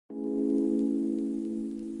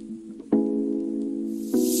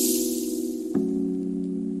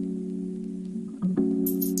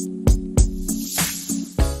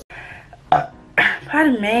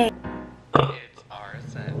Pardon me. It's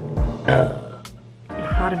arson.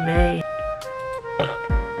 Pardon me.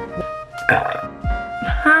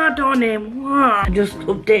 Pardon him. What? I'm just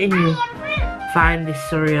updating you. Find this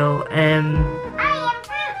surreal.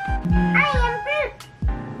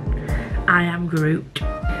 I am Groot.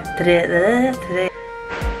 Today. Can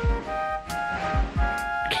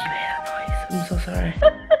you hear that voice? I'm so sorry.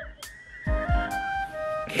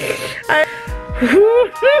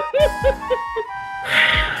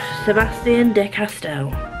 Sebastian de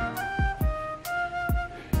Castel.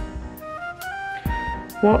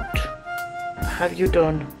 What have you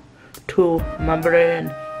done to my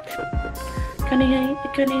brain? Can honey,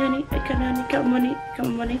 got money.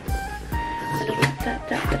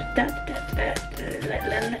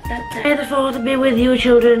 May the Fourth be with you,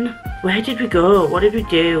 children. Where did we go? What did we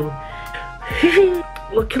do?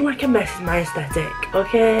 Looking like a mess is my aesthetic.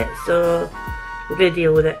 Okay, so we're gonna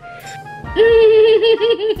deal with it.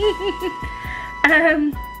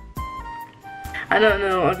 I don't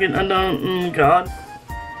know. God.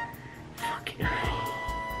 Fucking.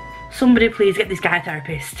 Somebody please get this guy a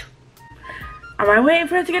therapist. Am I waiting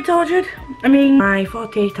for her to get tortured? I mean, my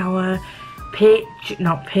 48-hour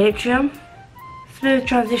Patreon. Smooth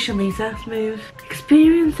transition, Lisa. Smooth.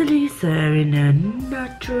 Experience Lisa in a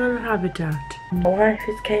natural habitat. My life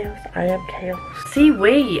is chaos. I am chaos. See,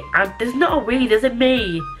 we. There's not a we. There's a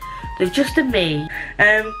me. There's just a me.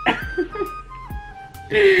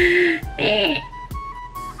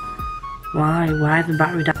 Why? Why is my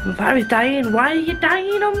battery dying? My battery's dying. Why are you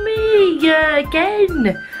dying on me? Yeah,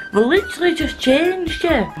 again. We literally just changed you.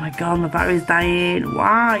 Oh my god, my battery's dying.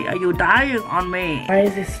 Why are you dying on me? Why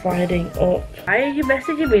is this sliding up? Why are you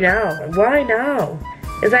messaging me now? Why now?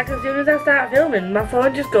 It's like as soon as I start filming, my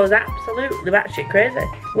phone just goes absolutely batshit crazy.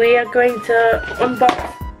 We are going to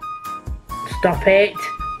unbox. Stop it.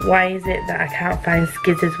 Why is it that I can't find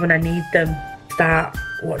skizzers when I need them? Start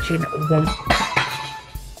watching one.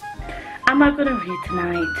 Am I gonna read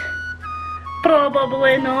tonight?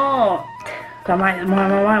 Probably not. I might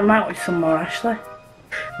watch some more actually.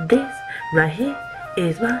 This right here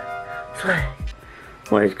is my slide.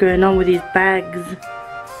 What is going on with these bags?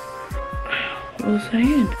 What was I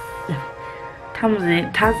saying?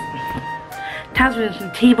 Tamsin,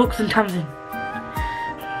 some tea books and Tamsin.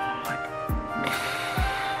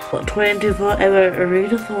 What 24 hour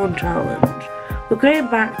readathon challenge. We're going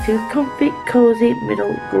back to comfy, cozy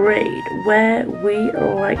middle grade where we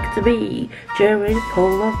like to be during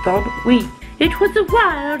Polathon week. It was a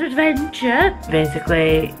wild adventure.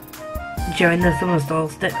 Basically, during the summer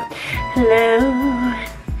solstice. Hello,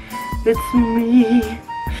 it's me.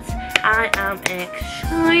 I am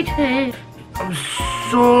excited. I'm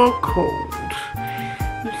so cold.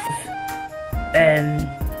 What is it?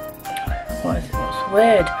 What's the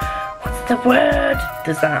word? What's the word?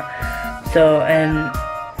 Does that? So,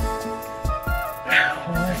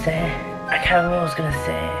 what was it? I can't remember what I was gonna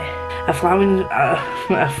say. A flowering.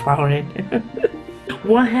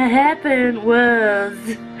 What had happened was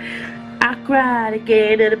I cried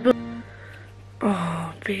again at a book.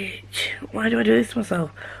 Oh, bitch. Why do I do this to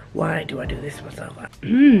myself? Why do I do this to myself? My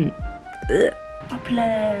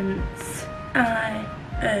plants. I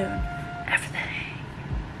own everything.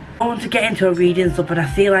 I want to get into a reading stuff, but I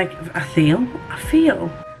feel on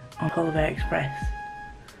Polar Bear Express.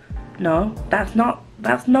 No, that's not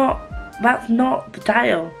the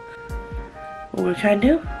title. What we're trying to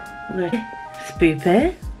do? We're gonna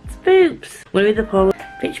spoopy. Spoops. We're with the Polar.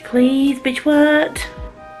 Bitch please, bitch what?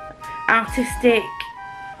 Artistic.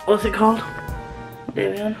 What's it called? What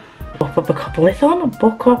are we on?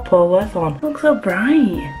 Bookupolathon. Looks so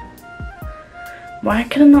bright. Why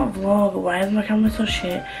can I not vlog? Why is my camera so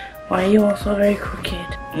shit? Why are you all so very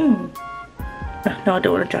crooked? No, I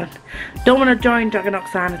don't want to join. Don't want to join Dragon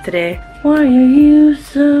Oksana today. Why are you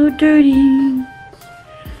so dirty?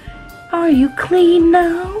 Are you clean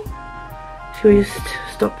now? Should we just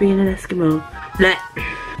stop being an Eskimo? Nah.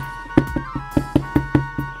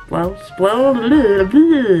 What's going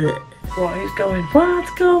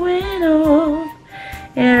on?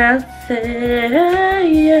 And I say,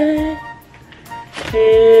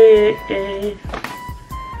 hey.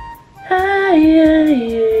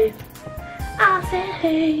 I said,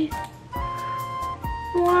 hey,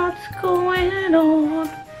 what's going on?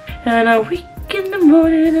 And I wake in the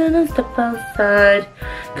morning and I step outside,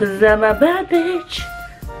 cause I'm a bad bitch.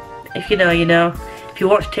 If you know, you know. If you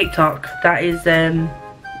watch TikTok, that is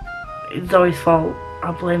it's Zoe's fault.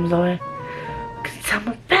 I blame Zoe. Cause I'm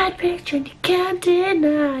a bad bitch and you can't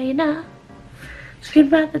deny, you know.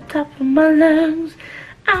 Scream at the top of my lungs,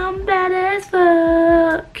 I'm bad as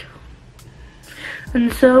fuck.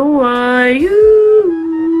 And so are you.